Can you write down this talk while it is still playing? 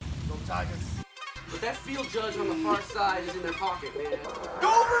Tigers. But that field judge on the far side is in their pocket, man.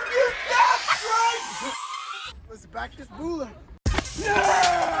 Don't forget that strike! Let's back this Bula.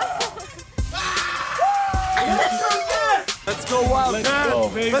 Yeah! Let's go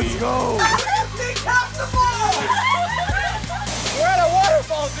Wildcats, baby. Let's go. Everything comes the ball! We're at a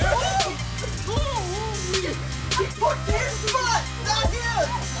waterfall, dude. He put his foot, not his.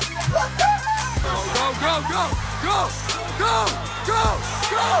 What the hell? Go.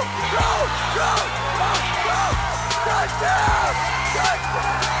 Touchdown.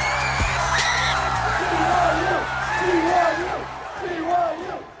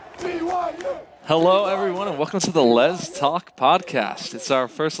 Hello, everyone, and welcome to the Les Talk podcast. It's our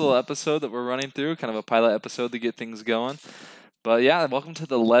first little episode that we're running through, kind of a pilot episode to get things going. But yeah, welcome to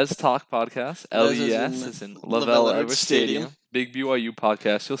the Les Talk podcast. LES is in Lavelle Edwards Stadium. Big BYU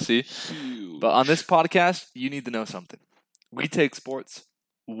podcast, you'll see. Huge. But on this podcast, you need to know something. We take sports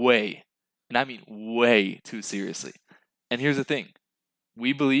way, and I mean way too seriously. And here's the thing.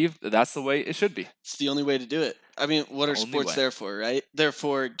 We believe that that's the way it should be. It's the only way to do it. I mean, what are Only sports way. there for, right? They're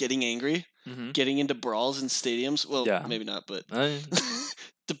for getting angry, Mm-hmm. getting into brawls in stadiums. Well, Yeah. maybe not, but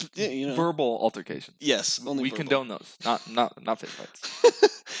Verbal altercations. yes, only We verbal. condone those, not fist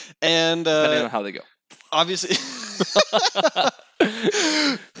fights, And depending on how they go. obviously,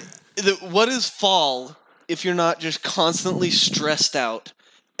 what is fall if you're not just constantly stressed out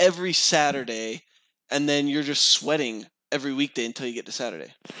every Saturday, and then you're just sweating every weekday until you get to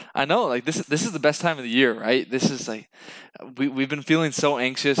Saturday? I know, like this is the best time of the year, right? This is like we've been feeling so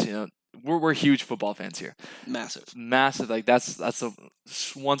anxious. You know, we're huge football fans here, Massive. massive. Like that's the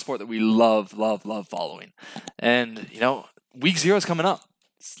one sport that we love following, and you know, week 0 is coming up.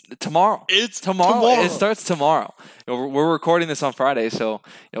 Tomorrow. It's Tomorrow. It starts tomorrow. You know, we're recording this on Friday, so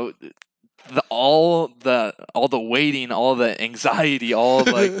you know. All the waiting, all the anxiety, all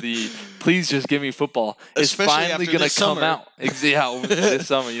like the please just give me football is Especially finally after gonna this come summer. out. Yeah, this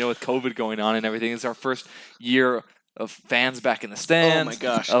summer, you know, with COVID going on and everything, it's our first year of fans back in the stands. Oh my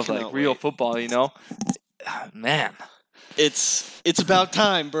gosh, of cannot like real wait. football, you know. Man, It's about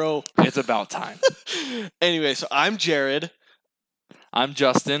time, bro. it's about time. Anyway, so I'm Jared, I'm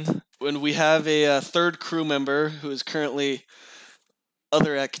Justin. and we have a third crew member who is currently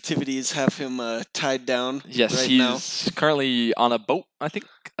other activities have him tied down. Yes, right he's now. currently on a boat, I think.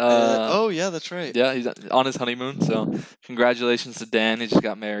 Oh yeah, that's right. Yeah, he's on his honeymoon. So congratulations to Dan. He just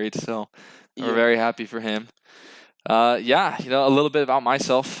got married. So Yeah. we're very happy for him. Yeah, you know, a little bit about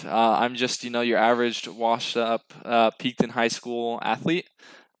myself. I'm just, you know, your average washed up, peaked in high school athlete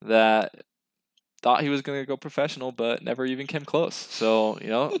that thought he was going to go professional, but never even came close. So, you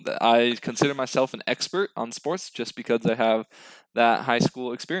know, I consider myself an expert on sports just because I have that high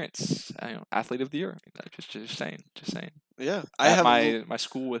school experience. You know, athlete of the year. Just saying. Yeah, I At have my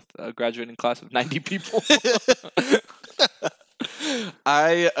school with a graduating class of 90 people.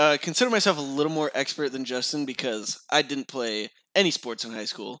 I consider myself a little more expert than Justin because I didn't play any sports in high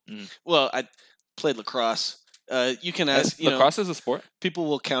school. Mm. Well, I played lacrosse. You can ask. You know, Lacrosse is a sport. people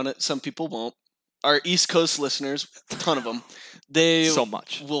will count it. Some people won't. Our East Coast listeners, a ton of them, they So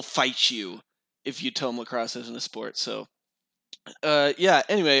much. will fight you if you tell them lacrosse isn't a sport. So, yeah.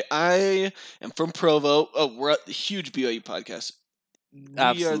 Anyway, I am from Provo. Oh, we're a huge BYU podcast. We are the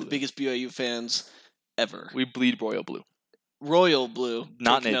Absolutely. biggest BYU fans ever. We bleed royal blue. Royal blue.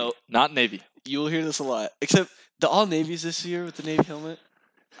 Not take Navy. note. Not Navy. You will hear this a lot. Except the all navies this year with the Navy helmet.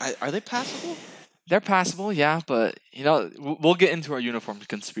 Are they passable? They're passable, yeah, but, you know, we'll get into our uniform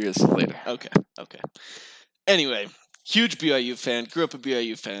conspiracy later. Okay. Anyway, huge BYU fan. Grew up a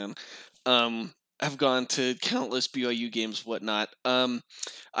BYU fan. I've gone to countless BYU games, whatnot.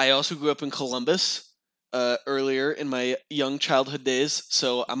 I also grew up in Columbus earlier in my young childhood days,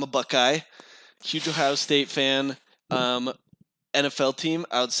 so I'm a Buckeye. Huge Ohio State fan. NFL team,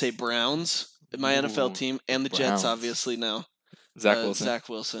 I would say Browns. My Ooh, NFL team, and the Browns. Jets, obviously now. Zach Wilson. Zach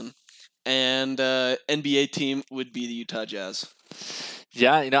Wilson. And NBA team would be the Utah Jazz.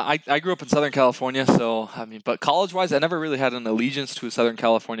 Yeah, you know, I grew up in Southern California, so, I mean, but college-wise, I never really had an allegiance to a Southern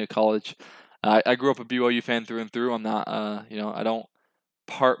California college. I grew up a BYU fan through and through. I'm not, you know, I don't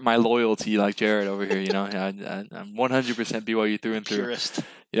part my loyalty like Jared over here, you know. I'm 100% BYU through and through. Purist.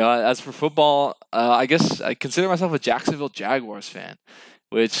 You know, as for football, I guess I consider myself a Jacksonville Jaguars fan,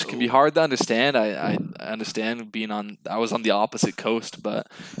 which can be Ooh. hard to understand. I understand I was on the opposite coast, but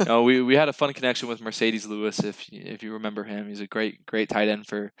you know, we had a fun connection with Mercedes Lewis. If you remember him, he's a great tight end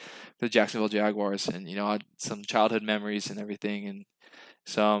for the Jacksonville Jaguars, and you know, I had some childhood memories and everything. And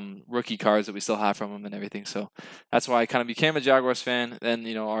some rookie cards that we still have from him and everything. So that's why I kind of became a Jaguars fan. Then,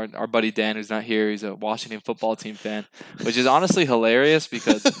 you know, our buddy Dan, who's not here, he's a Washington football team fan, which is honestly hilarious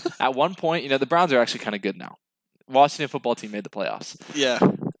because at one point, you know, the Browns are actually kind of good now. Washington football team made the playoffs. Yeah.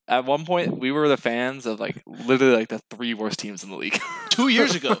 At one point, we were the fans of like literally like the 3 worst teams in the league. 2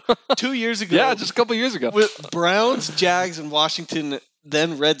 years ago. 2 years ago. Yeah, just a couple years ago. With Browns, Jags, and Washington,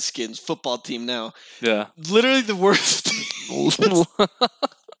 then Redskins football team now. Yeah. Literally the worst.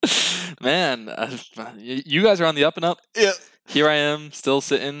 Man, you guys are on the up and up. Yeah. Here I am, still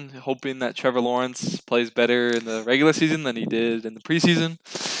sitting, hoping that Trevor Lawrence plays better in the regular season than he did in the preseason.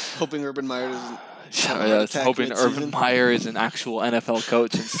 Hoping Urban Meyer doesn't. Hoping Urban Meyer is an actual NFL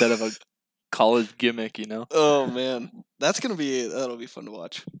coach instead of a college gimmick, you know? Oh, man. That'll be fun to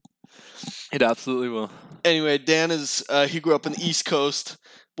watch. It absolutely will. Anyway, Dan he grew up in the East Coast.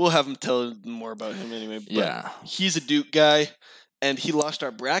 We'll have him tell more about him anyway. But Yeah. he's a Duke guy, and he lost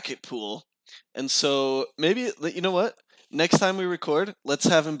our bracket pool. And so maybe, you know what? Next time we record, let's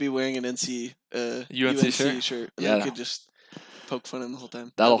have him be wearing an UNC shirt. And Yeah. we could just poke fun at him the whole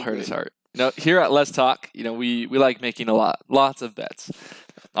time. That'll That'd be hurt his great. heart. You know, here at Let's Talk, you know, we like making lots of bets.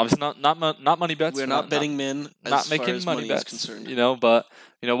 Obviously, not money bets. We're not betting men. Not as far making as money is bets. concerned. You know, but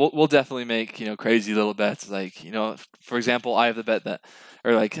you know, we'll definitely make, you know, crazy little bets. Like, you know, for example, I have the bet that,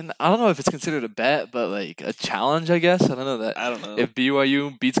 or like, I don't know if it's considered a bet, but like a challenge, I guess. I don't know that. I don't know. If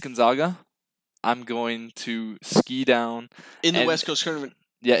BYU beats Gonzaga, I'm going to ski down In the and- West Coast tournament.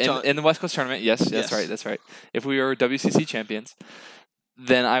 Yeah, in the West Coast tournament, yes, Yes. that's right. If we are WCC champions,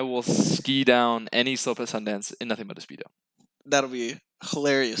 then I will ski down any slope at Sundance in nothing but a Speedo. That'll be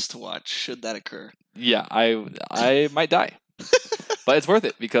hilarious to watch should that occur. Yeah, I might die, but it's worth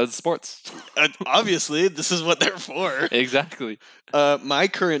it because sports. Obviously, this is what they're for. Exactly. My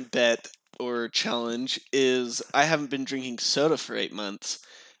current bet or challenge is I haven't been drinking soda for 8 months,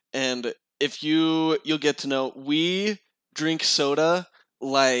 and if you'll get to know, we drink soda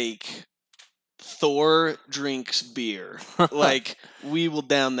like Thor drinks beer. Like, we will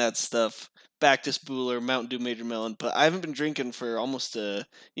down that stuff. Bactus Buller, Mountain Dew Major Melon. But I haven't been drinking for almost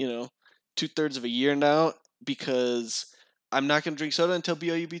 2/3 of a year now because I'm not going to drink soda until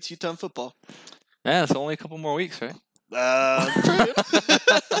BYU beats Utah in football. Yeah, it's only a couple more weeks, right?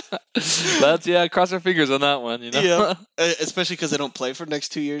 Cross our fingers on that one. You know. Yeah, especially because they don't play for the next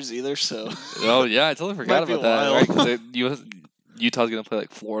 2 years either. So. Oh yeah, I totally forgot Might be about a that. while. Right? Because Utah's gonna play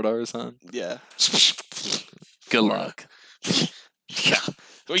like Florida or something. Yeah. Good luck. Yeah.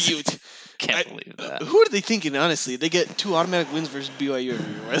 Or you. Can't believe that. Who are they thinking? Honestly, they get 2 automatic wins versus BYU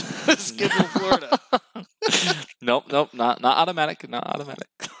every year. Right? Let's give them Florida. Nope, not automatic, not automatic.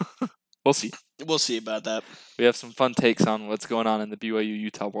 We'll see. We'll see about that. We have some fun takes on what's going on in the BYU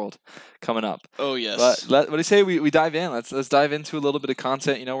Utah world coming up. Oh yes. But what do you say we dive in? Let's dive into a little bit of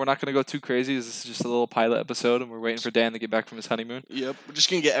content. You know, we're not going to go too crazy. This is just a little pilot episode, and we're waiting for Dan to get back from his honeymoon. Yep. We're just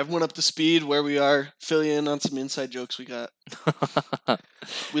gonna get everyone up to speed where we are. Fill you in on some inside jokes we got.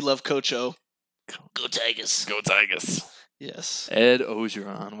 We love Coach O. Go Tigers. Go Tigers. Yes. Ed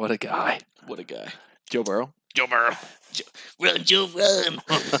Ogeron, what a guy. What a guy. Joe Burrow. Run, Joe, run.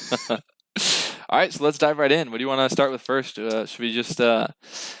 All right, so let's dive right in. What do you want to start with first? Should we just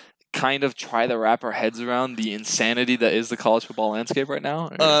kind of try to wrap our heads around the insanity that is the college football landscape right now?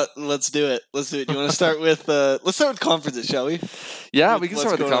 Or- Let's do it. Do you want to start with conferences, shall we? yeah, with we can what's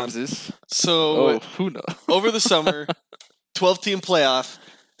start with the going on. conferences. So Who knows? over the summer, 12-team playoff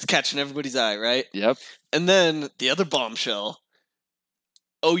is catching everybody's eye, right? Yep. And then the other bombshell,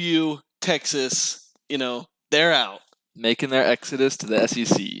 OU, Texas, they're out. Making their exodus to the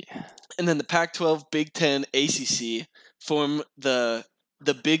SEC. And then the Pac-12, Big Ten, ACC form the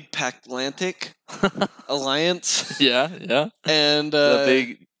Big Pac-Atlantic Alliance. Yeah. And The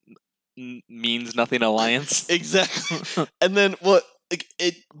big means nothing alliance. exactly. And then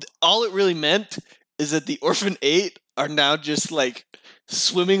all it really meant is that the Orphan 8 are now just like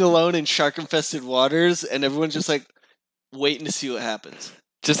swimming alone in shark-infested waters, and everyone's just like waiting to see what happens.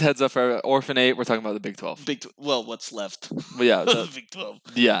 Just heads up for Orphan 8, we're talking about the Big 12. What's left? But yeah, The Big 12.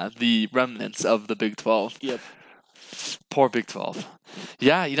 the remnants of the Big 12. Yep. Poor Big 12.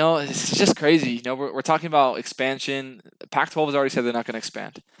 Yeah, it's just crazy. We're talking about expansion. Pac-12 has already said they're not going to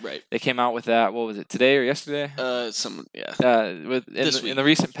expand. Right. They came out with that, what was it, today or yesterday? This week. In the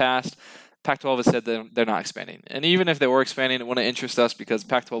recent past, Pac-12 has said that they're not expanding. And even if they were expanding, it wouldn't interest us because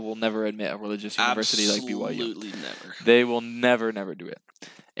Pac-12 will never admit a religious university like BYU. Absolutely never. They will never do it.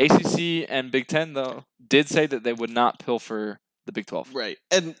 ACC and Big Ten, though, did say that they would not pilfer the Big 12. Right.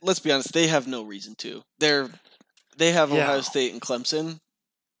 And let's be honest, they have no reason to. They have Yeah. Ohio State and Clemson.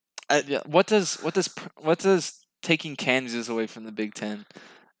 Yeah. What does taking Kansas away from the Big Ten,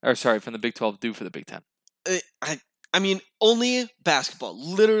 or sorry, from the Big 12 do for the Big Ten? I mean, only basketball.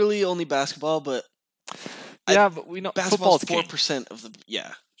 Literally only basketball, but Yeah, but we know basketball's football's king. 4% of the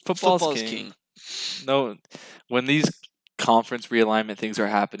Football's football's king. No, when these conference realignment things are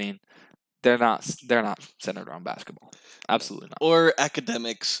happening, they're not centered around basketball. Absolutely not. Or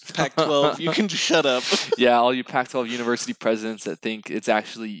academics. Pac-12, you can just shut up. Yeah, all you Pac-12 university presidents that think it's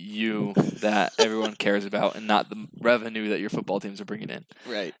actually you that everyone cares about and not the revenue that your football teams are bringing in.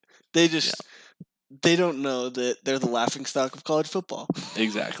 Right. They just they don't know that they're the laughingstock of college football.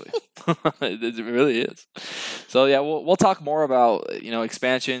 Exactly. It really is. So yeah, we'll talk more about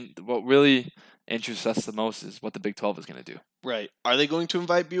expansion. What really interests us the most is what the Big 12 is going to do. Right. Are they going to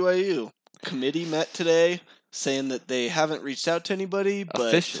invite BYU? Committee met today saying that they haven't reached out to anybody,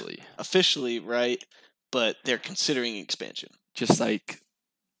 but officially, right? But they're considering expansion. Just like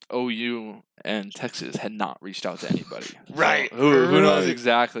OU and Texas had not reached out to anybody. Right. So who knows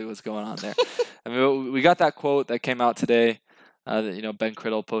exactly what's going on there? I mean, we got that quote that came out today. That Ben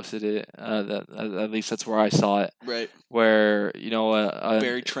Criddle posted it. That at least that's where I saw it. Right. Where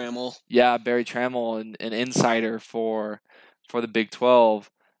Barry Trammell. Yeah, Barry Trammell, an insider for the Big 12,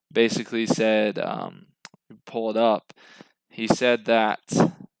 basically said, pull it up. He said that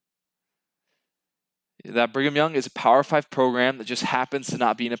Brigham Young is a Power 5 program that just happens to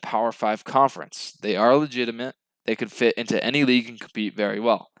not be in a Power 5 conference. They are legitimate. They could fit into any league and compete very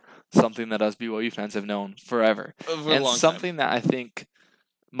well. Something that us BYU fans have known forever. And something that I think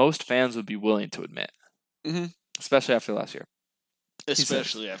most fans would be willing to admit. Mm-hmm. Especially after last year.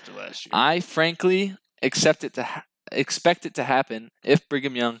 After last year. I frankly expect it to happen if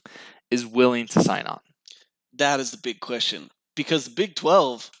Brigham Young is willing to sign on. That is the big question. Because the Big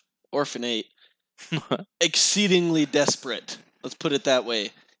 12, Orphan 8, exceedingly desperate. Let's put it that way.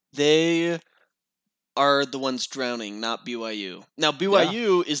 They are the ones drowning, not BYU. Now,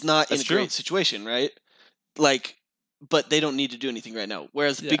 BYU is not in a great situation, right? But they don't need to do anything right now.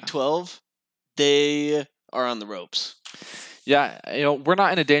 Whereas the Big 12, they are on the ropes. Yeah, we're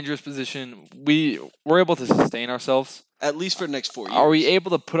not in a dangerous position. We're able to sustain ourselves. At least for the next 4 years. Are we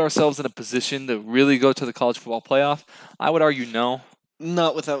able to put ourselves in a position to really go to the college football playoff? I would argue no.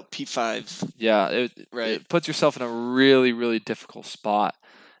 Not without P5. Yeah, it puts yourself in a really, really difficult spot.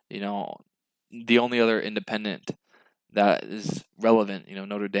 The only other independent that is relevant,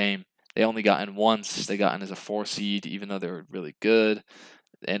 Notre Dame, they only got in once. They got in as a 4 seed, even though they were really good.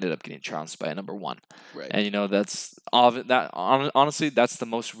 They ended up getting trounced by a number 1. Right. And that's honestly, that's the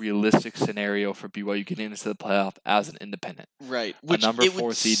most realistic scenario for BYU getting into the playoff as an independent. Right. A number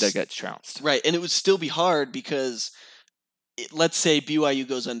 4 seed that gets trounced. Right, and it would still be hard because let's say BYU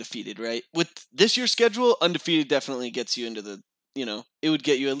goes undefeated, right? With this year's schedule, undefeated definitely gets you into the, it would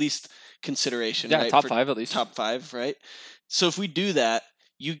get you at least consideration, right? Top 5 at least. Top 5, right? So if we do that,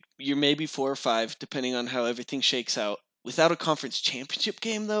 you're maybe 4 or 5, depending on how everything shakes out. Without a conference championship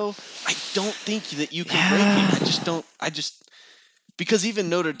game, though, I don't think that you can break it. I just because even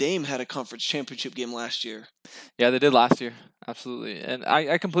Notre Dame had a conference championship game last year. Yeah, they did last year. Absolutely. And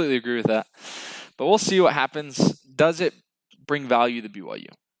I completely agree with that. But we'll see what happens. Does it bring value to BYU?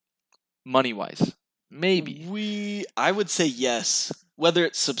 Money-wise? Maybe. I would say yes. Whether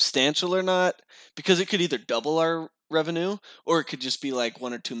it's substantial or not, because it could either double our revenue or it could just be like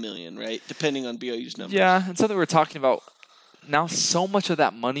 1 or 2 million, right? Depending on BYU's numbers. Yeah, and something we're talking about now, so much of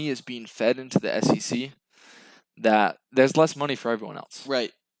that money is being fed into the SEC that there's less money for everyone else.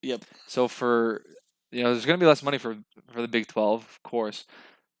 Right. Yep. So there's going to be less money for the Big 12, of course,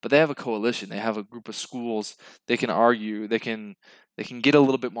 but they have a coalition. They have a group of schools. They can argue. They can get a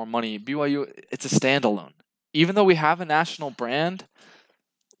little bit more money. BYU, it's a standalone. Even though we have a national brand,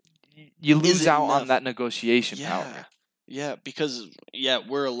 you lose out on that negotiation power. Yeah, because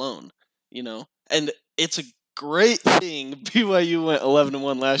we're alone, and it's a great thing BYU went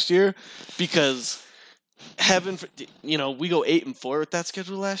 11-1 last year because we go 8-4 with that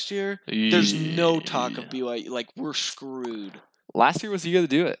schedule last year. There's no talk of BYU. We're screwed. Last year was the year to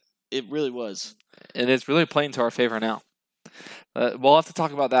do it. It really was, and it's really playing to our favor now. We'll have to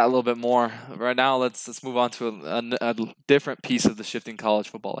talk about that a little bit more. Right now, let's move on to a different piece of the shifting college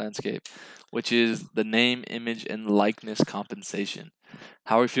football landscape, which is the name, image, and likeness compensation.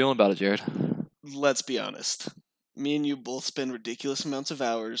 How are we feeling about it, Jared? Let's be honest. Me and you both spend ridiculous amounts of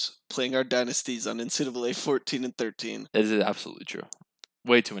hours playing our dynasties on NCAA 14 and 13. It is absolutely true.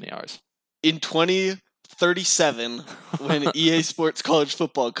 Way too many hours. In 2037, when EA Sports College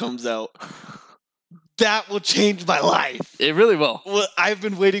Football comes out, that will change my life. It really will. Well, I've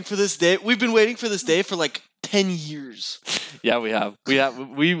been waiting for this day. We've been waiting for this day for 10 years. Yeah, we have.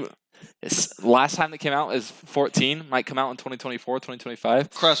 Last time that came out is 14. Might come out in 2024, 2025.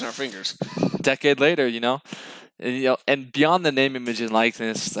 Crossing our fingers. Decade later, and beyond the name, image, and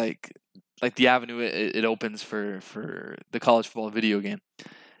likeness, like the avenue it opens for the college football video game.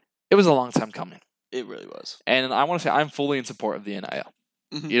 It was a long time coming. It really was. And I want to say I'm fully in support of the NIL.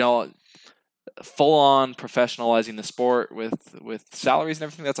 Mhm. Full on professionalizing the sport with salaries and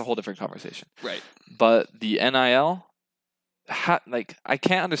everything, that's a whole different conversation. Right. But the NIL, I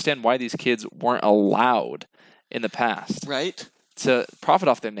can't understand why these kids weren't allowed in the past Right. to profit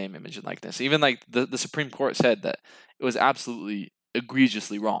off their name, image, and likeness. Even like the Supreme Court said that it was absolutely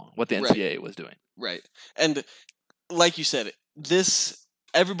egregiously wrong what the Right. NCAA was doing. Right. And like you said,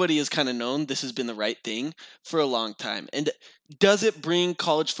 everybody has kind of known this has been the right thing for a long time. And does it bring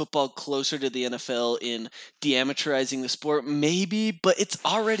college football closer to the NFL in deamateurizing the sport? Maybe, but it's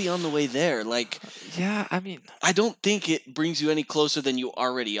already on the way there. Like, Yeah, I mean, I don't think it brings you any closer than you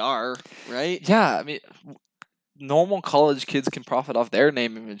already are, right? yeah, I mean, normal college kids can profit off their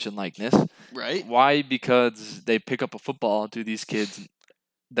name, image, and likeness. Right? Why? Because they pick up a football, do these kids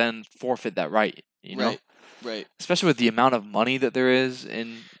then forfeit that right? Right. Especially with the amount of money that there is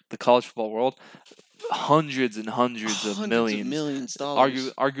in the college football world, hundreds and hundreds of millions, of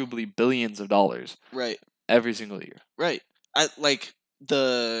dollars. arguably billions of dollars Right. every single year. Right. Like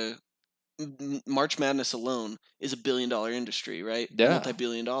the March Madness alone is $1 billion industry, right? Yeah.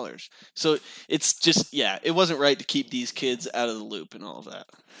 Multi-billion dollars. So it's just, it wasn't right to keep these kids out of the loop and all of that.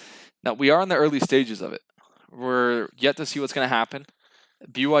 Now, we are in the early stages of it. We're yet to see what's going to happen.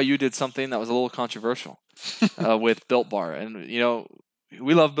 BYU did something that was a little controversial with Built Bar. And,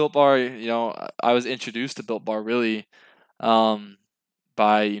 we love Built Bar. I was introduced to Built Bar really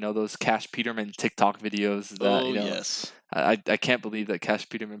by, those Cash Peterman TikTok videos that, yes. I can't believe that Cash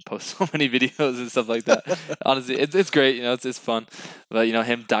Peterman posts so many videos and stuff like that. Honestly, it's great. It's fun. But,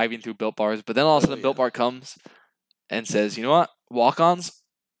 him diving through Built Bars. But then all of a sudden Built Bar comes and says, you know what? Walk-ons,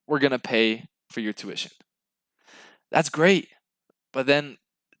 we're going to pay for your tuition. That's great. But then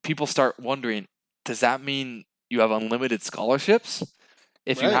people start wondering, does that mean you have unlimited scholarships?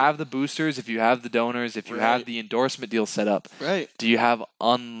 If you have the boosters, if you have the donors, if you have the endorsement deal set up, do you have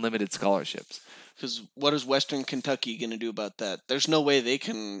unlimited scholarships? Because what is Western Kentucky going to do about that? There's no way they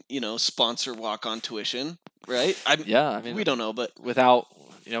can, sponsor walk-on tuition, right? We don't know, but without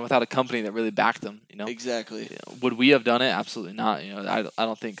a company that really backed them, exactly. Would we have done it? Absolutely not. I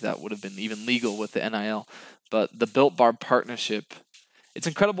don't think that would have been even legal with the NIL. But the Built Bar partnership, it's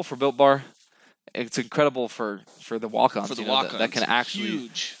incredible for Built Bar. It's incredible for the walk-ons, that can actually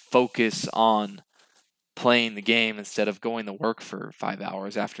focus on playing the game instead of going to work for 5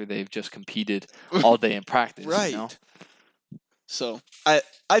 hours after they've just competed all day in practice. Right. So I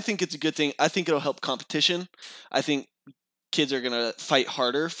think it's a good thing. I think it'll help competition. I think kids are going to fight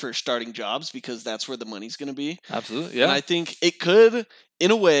harder for starting jobs because that's where the money's going to be. Absolutely, yeah. And I think it could,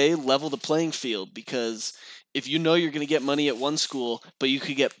 in a way, level the playing field because if you're going to get money at one school, but you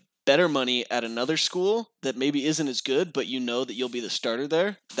could get better money at another school that maybe isn't as good, but that you'll be the starter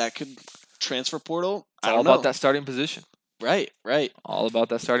there, that could transfer portal. It's all about that starting position. Right. All about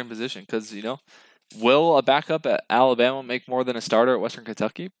that starting position because, will a backup at Alabama make more than a starter at Western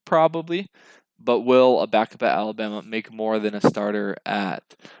Kentucky? Probably. But will a backup at Alabama make more than a starter at,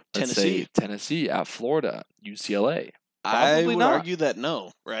 let's say, Tennessee, at Florida, UCLA? Probably I would argue that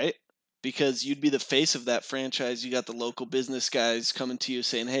no, right? Because you'd be the face of that franchise. You got the local business guys coming to you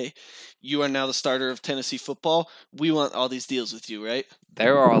saying, hey, you are now the starter of Tennessee football. We want all these deals with you, right?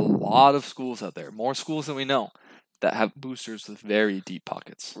 There are a lot of schools out there, more schools than we know, that have boosters with very deep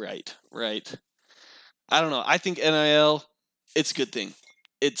pockets. Right. I don't know. I think NIL, it's a good thing.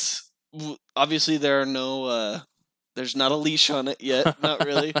 It's obviously there's not a leash on it yet, not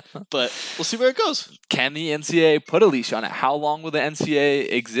really, but we'll see where it goes. Can the NCAA put a leash on it? How long will the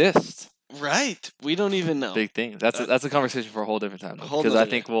NCAA exist? Right. We don't even know. Big thing. That's a conversation for a whole different time. Because I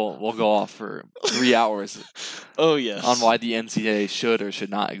think we'll go off for 3 hours. Oh, yes. On why the NCAA should or should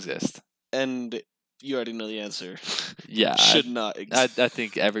not exist. And you already know the answer. Yeah. Should not exist. I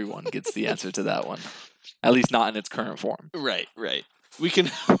think everyone gets the answer to that one. At least not in its current form. Right.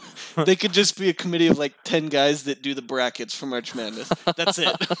 They could just be a committee of like 10 guys that do the brackets for March Madness. That's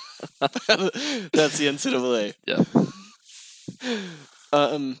it. That's the NCAA. Yeah.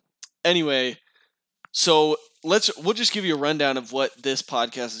 Anyway, so we'll just give you a rundown of what this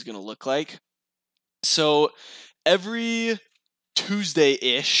podcast is going to look like. So every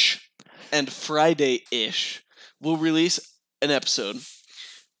Tuesday-ish and Friday-ish, we'll release an episode.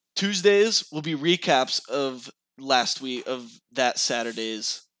 Tuesdays will be recaps of last week, of that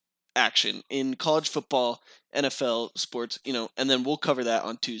Saturday's action in college football NFL sports, and then we'll cover that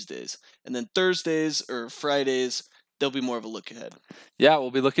on Tuesdays. And then Thursdays or Fridays, there'll be more of a look ahead. Yeah,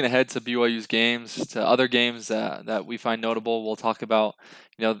 we'll be looking ahead to BYU's games, to other games that we find notable. We'll talk about,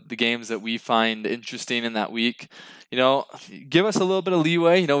 the games that we find interesting in that week. Give us a little bit of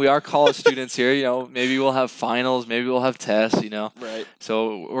leeway. We are college students here. Maybe we'll have finals, maybe we'll have tests, Right.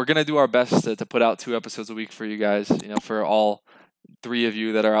 So we're going to do our best to put out 2 episodes a week for you guys, for all 3 of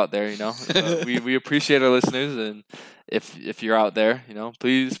you that are out there, we appreciate our listeners, and if you're out there,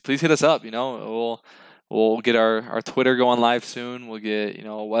 please hit us up. We'll get our Twitter going live soon. We'll get a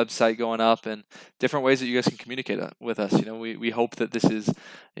website going up, and different ways that you guys can communicate with us. We hope that this is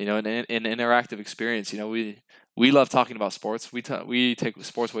an interactive experience. We love talking about sports. We take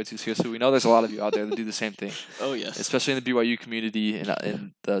sports way too seriously. We know there's a lot of you out there that do the same thing. Oh yes, especially in the BYU community and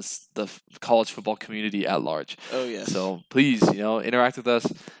in the college football community at large. Oh yes. So please, interact with us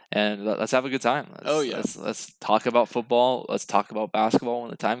and let's have a good time. Let's talk about football. Let's talk about basketball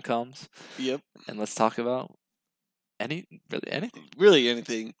when the time comes. Yep. And let's talk about anything. Really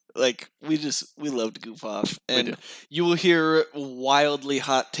anything. Like we love to goof off, and you will hear wildly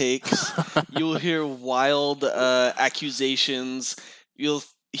hot takes. You will hear wild accusations. You'll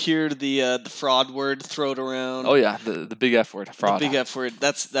hear the fraud word thrown around. Oh yeah, the big F word, fraud. The big F word.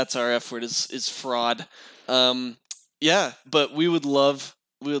 That's our F word is fraud. Yeah, but we would love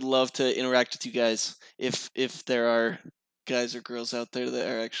to interact with you guys if there are guys or girls out there that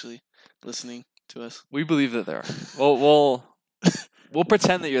are actually listening to us. We believe that there are. We'll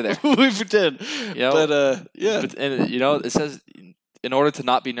pretend that you're there. We pretend. But yeah. But, and it says in order to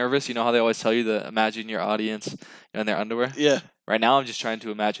not be nervous, how they always tell you to imagine your audience in their underwear? Yeah. Right now I'm just trying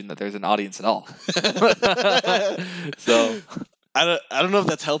to imagine that there's an audience at all. So I don't know if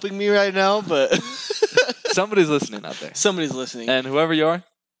that's helping me right now, but somebody's listening out there. Somebody's listening. And whoever you are,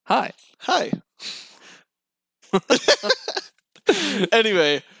 hi. Hi.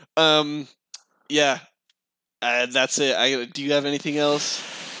 Anyway, yeah. That's it. Do you have anything else?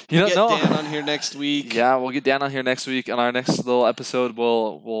 No. Dan on here next week. Yeah, we'll get Dan on here next week. On our next little episode,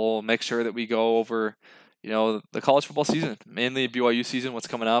 we'll make sure that we go over, the college football season, mainly BYU season, what's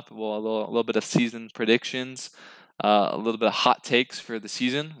coming up. We'll a little bit of season predictions, a little bit of hot takes for the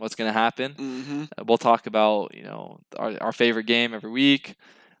season, what's going to happen. Mm-hmm. We'll talk about our favorite game every week.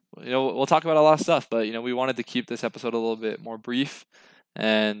 We'll talk about a lot of stuff, but we wanted to keep this episode a little bit more brief.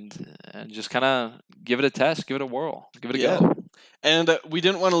 And just kind of give it a test, give it a whirl, give it a go. And we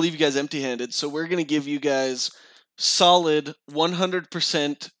didn't want to leave you guys empty-handed, so we're going to give you guys solid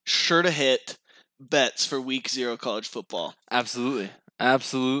 100% sure to hit bets for week 0 college football. Absolutely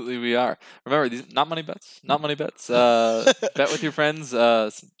we are. Remember, these not money bets. Bet with your friends.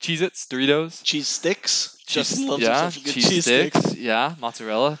 Cheez-Its, Doritos. Cheese sticks. Justin loves himself a good cheese sticks. stick. Yeah,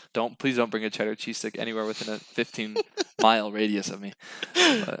 mozzarella. Please don't bring a cheddar cheese stick anywhere within a 15-mile radius of me.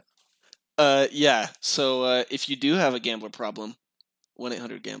 But, yeah. So if you do have a gambler problem,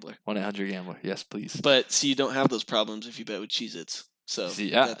 1-800-GAMBLER. 1-800-GAMBLER. Yes, please. But see, you don't have those problems if you bet with Cheez-Its. So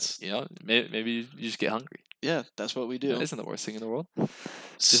that's maybe you just get hungry. Yeah, that's what we do. That isn't the worst thing in the world.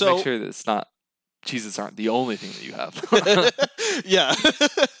 Just So make sure that it's not Cheez-Its aren't the only thing that you have. yeah.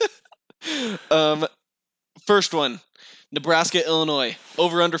 First one, Nebraska, Illinois,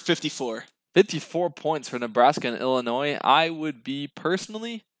 over under 54. 54 points for Nebraska and Illinois. I would be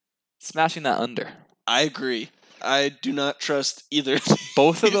personally smashing that under. I agree. I do not trust either.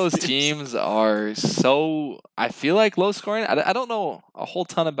 Both of those teams are so, I feel like, low scoring. I don't know a whole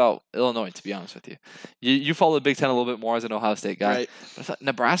ton about Illinois, to be honest with you. You follow the Big Ten a little bit more as an Ohio State guy. Right. But I thought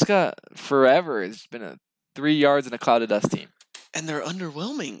Nebraska forever has been a 3 yards in a cloud of dust team. And they're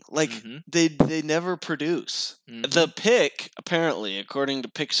underwhelming. Like, they never produce. The pick, apparently, according to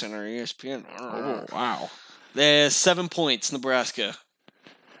Pick Center, ESPN. Oh, wow. There's 7 points, Nebraska.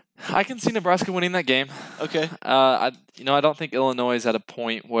 I can see Nebraska winning that game. Okay. I don't think Illinois is at a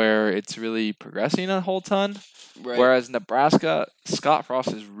point where it's really progressing a whole ton. Right. Whereas Nebraska, Scott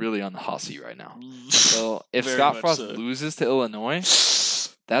Frost is really on the hot seat right now. So if Very Scott much Frost so. loses to Illinois,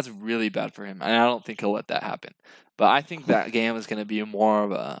 that's really bad for him. And I don't think he'll let that happen. But I think that game is going to be more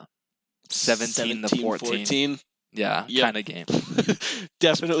of a 17 to 14. Yeah, kind of game.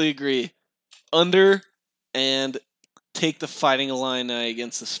 Definitely agree. Under and take the Fighting Illini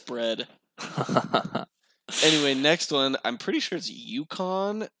against the spread. Anyway, next one. I'm pretty sure it's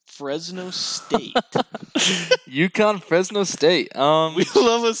UConn, Fresno State. UConn, Fresno State. We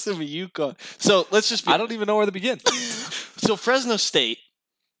love us some UConn. So let's just be I don't even know where to begin. So Fresno State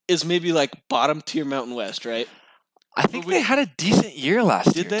is maybe like bottom tier Mountain West, right? I think they had a decent year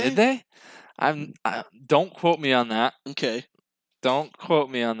last year. Did they? Did they? Don't quote me on that. Okay. Don't quote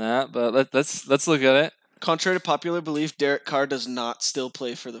me on that. But let's look at it. Contrary to popular belief, Derek Carr does not still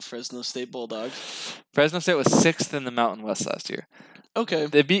play for the Fresno State Bulldogs. Fresno State was 6th in the Mountain West last year. Okay.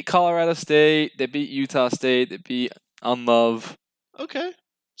 They beat Colorado State. They beat Utah State. They beat Unlove. Okay.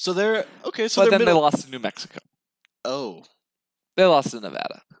 So they're okay. So But they're then middle. they lost to New Mexico. Oh. They lost to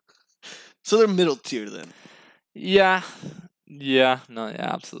Nevada. So they're middle tier then. Yeah. Yeah. No,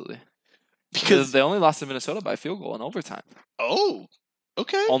 yeah, absolutely. Because They only lost to Minnesota by field goal in overtime. oh.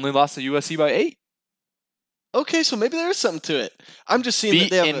 Okay. Only lost to USC by 8. Okay, so maybe there is something to it. I'm just seeing Beat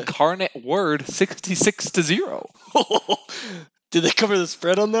that they have Incarnate Word 66-0. Did they cover the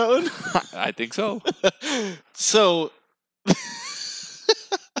spread on that one? I think so. So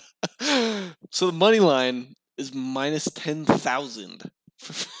so the money line is minus 10,000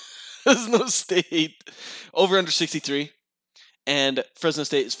 for Fresno State. Over under 63. And Fresno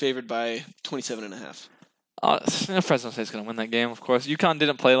State is favored by 27.5. Fresno State's going to win that game, of course. UConn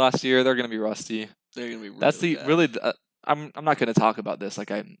didn't play last year. They're going to be rusty. They're going to be really That's the bad. really. I'm not going to talk about this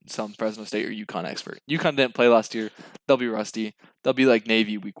like I'm some Fresno State or UConn expert. UConn didn't play last year. They'll be rusty. They'll be like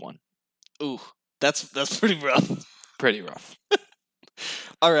Navy week 1. Ooh, that's pretty rough. Pretty rough.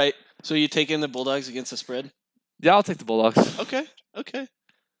 All right. So you taking the Bulldogs against the spread? Yeah, I'll take the Bulldogs Okay.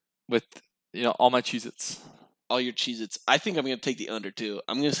 with all my Cheez-Its. All your Cheez-Its. I think I'm going to take the under too.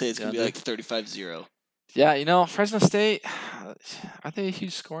 I'm going to say it's going to be like 35-0. Yeah, Fresno State, are they a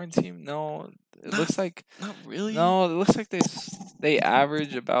huge scoring team? No, it looks like Not really. no. It looks like they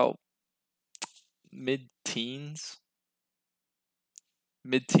average about mid-teens,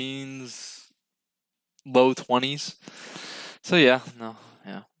 low 20s. So yeah.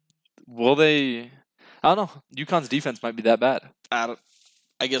 Will they? I don't know. UConn's defense might be that bad. I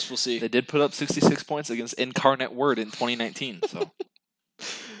guess we'll see. They did put up 66 points against Incarnate Word in 2019. So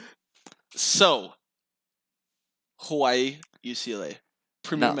So, Hawaii, UCLA.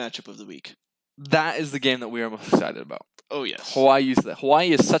 Premier No. matchup of the week. that is the game that we are most excited about. Oh, yes.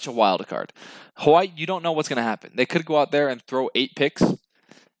 Hawaii is such a wild card. Hawaii, you don't know what's going to happen. They could go out there and throw 8 picks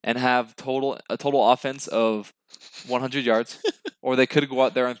and have a total offense of 100 yards, or they could go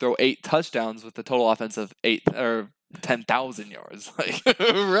out there and throw 8 touchdowns with a total offense of 8 or 10,000 yards.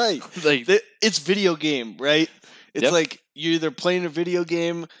 Right. It's video game, right? It's Yep. like you're either playing a video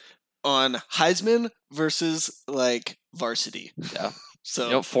game on Heisman versus like varsity. Yeah.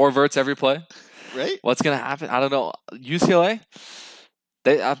 So, 4 verts every play. right? What's going to happen? I don't know. UCLA,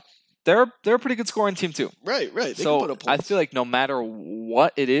 they're a pretty good scoring team too. Right. They can put So up I points. feel like no matter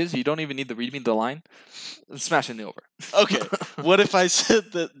what it is, you don't even need to read me the line. Smashing the over. Okay. What if I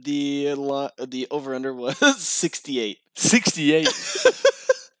said that the over-under was 68? 68.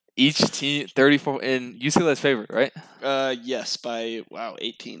 Each team 34 in UCLA's favorite, right? Yes, by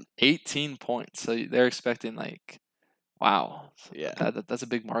 18. 18 points. So they're expecting wow. Yeah. That's a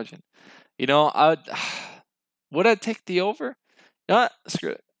big margin. Would I take the over? You know what?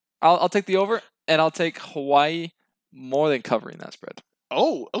 Screw it. I'll take the over, and I'll take Hawaii more than covering that spread.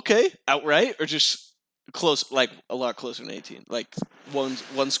 Oh, okay. Outright or just close, like a lot closer than 18, like one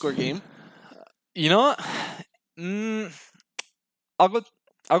score game. You know what? I'll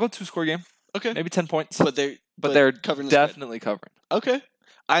go 2-score game, Okay, maybe 10 points, but they're covering the spread. definitely covering. Okay,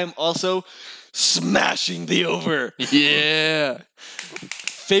 I am also smashing the over. Yeah.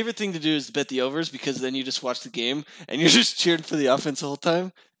 Favorite thing to do is bet the overs because then you just watch the game and you're just cheering for the offense the whole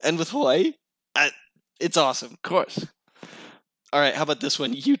time. And with Hawaii, it's awesome. Of course. All right, how about this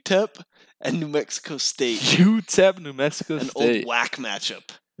one? UTEP and New Mexico State. UTEP, New Mexico An State. old whack matchup.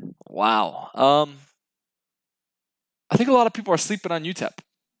 Wow. I think a lot of people are sleeping on UTEP.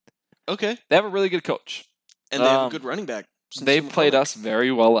 Okay, They have a really good coach. and they have a good running back. They played us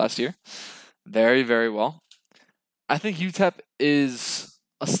very well last year. Very, very well. I think UTEP is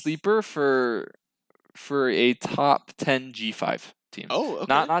a sleeper for a top 10 G5 team. Oh, okay.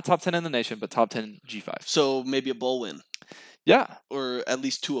 Not top 10 in the nation, but top 10 G5. So maybe a bowl win, Yeah. or at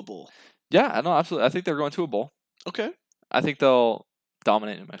least to a bowl. Yeah, I know, absolutely. I think they're going to a bowl. Okay. I think they'll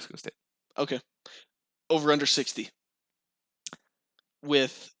dominate New Mexico State. Okay. Over under 60.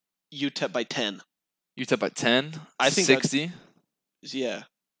 With UTEP by 10. UTEP by 10. I think that's- 60. Yeah.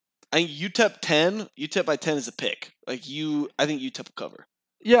 I think UTEP by 10 is a pick. I think UTEP will cover.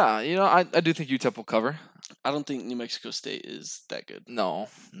 Yeah, I do think UTEP will cover. I don't think New Mexico State is that good. No.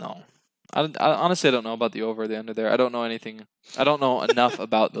 I honestly, I don't know about the over or the under there. I don't know anything. I don't know enough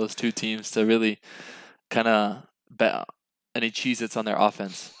about those two teams to really kind of bet any Cheez-Its on their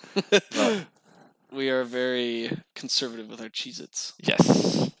offense. But- We are very conservative with our Cheez-Its.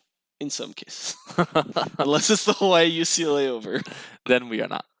 Yes. In some cases. Unless it's the Hawaii UCLA over. Then we are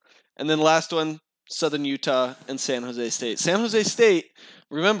not. And then last one, Southern Utah and San Jose State. San Jose State,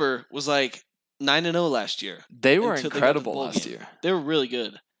 remember, was like 9-0 last year. They were until they got to the incredible bowl last game. year. They were really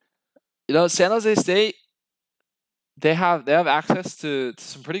good. You know, San Jose State, they have access to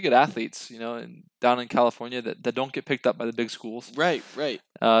some pretty good athletes, you know, down in California that don't get picked up by the big schools. Right.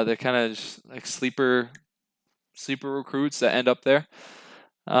 They're kind of just like sleeper recruits that end up there.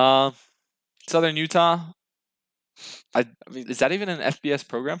 Southern Utah, I mean, is that even an FBS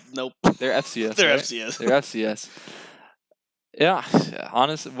program? nope. They're FCS. They're right? FCS. They're FCS. Yeah,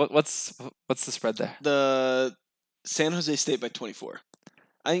 honestly, what's the spread there? The San Jose State by 24.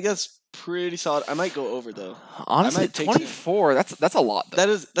 I think that's pretty solid. I might go over though. Honestly, take 24. That's a lot.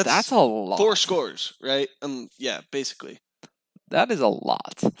 Though. That's a lot. 4 scores, right? Yeah, basically. That is a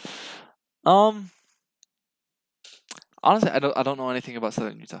lot. Honestly, I don't know anything about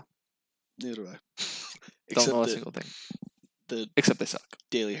Southern Utah. Neither do I. Don't know a Except single thing. the Except they suck.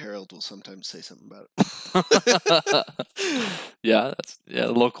 Daily Herald will sometimes say something about it. Yeah,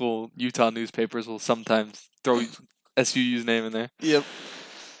 the local Utah newspapers will sometimes throw SUU's name in there. Yep.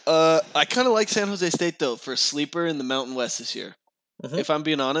 I kind of like San Jose State though for a sleeper in the Mountain West this year. Mhm. If I'm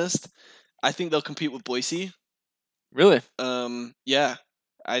being honest, I think they'll compete with Boise. Really? Yeah.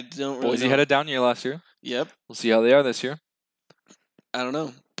 I don't really Boise know. had a down year last year. Yep. We'll see how they are this year. I don't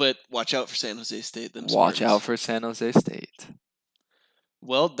know, but watch out for San Jose State. Watch Spartans. out for San Jose State.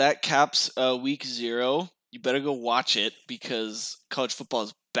 Well, that caps week 0. You better go watch it because college football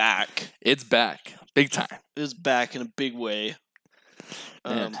is back. It's back, big time. It is back in a big way.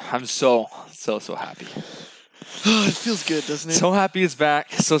 Man, I'm so happy. It feels good, doesn't it? So happy it's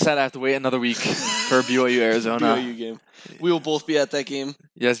back. So sad I have to wait another week for BYU Arizona. BYU game. We will both be at that game.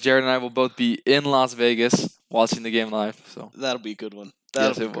 Yes, Jared and I will both be in Las Vegas watching the game live. So That'll be a good one.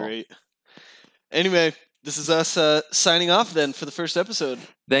 Yes, That'll it be will. great. Anyway, this is us signing off then for the first episode.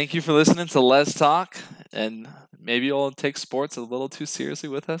 thank you for listening to Let's Talk, and maybe you'll take sports a little too seriously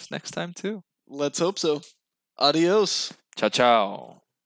with us next time too. Let's hope so. Adios. Ciao, ciao.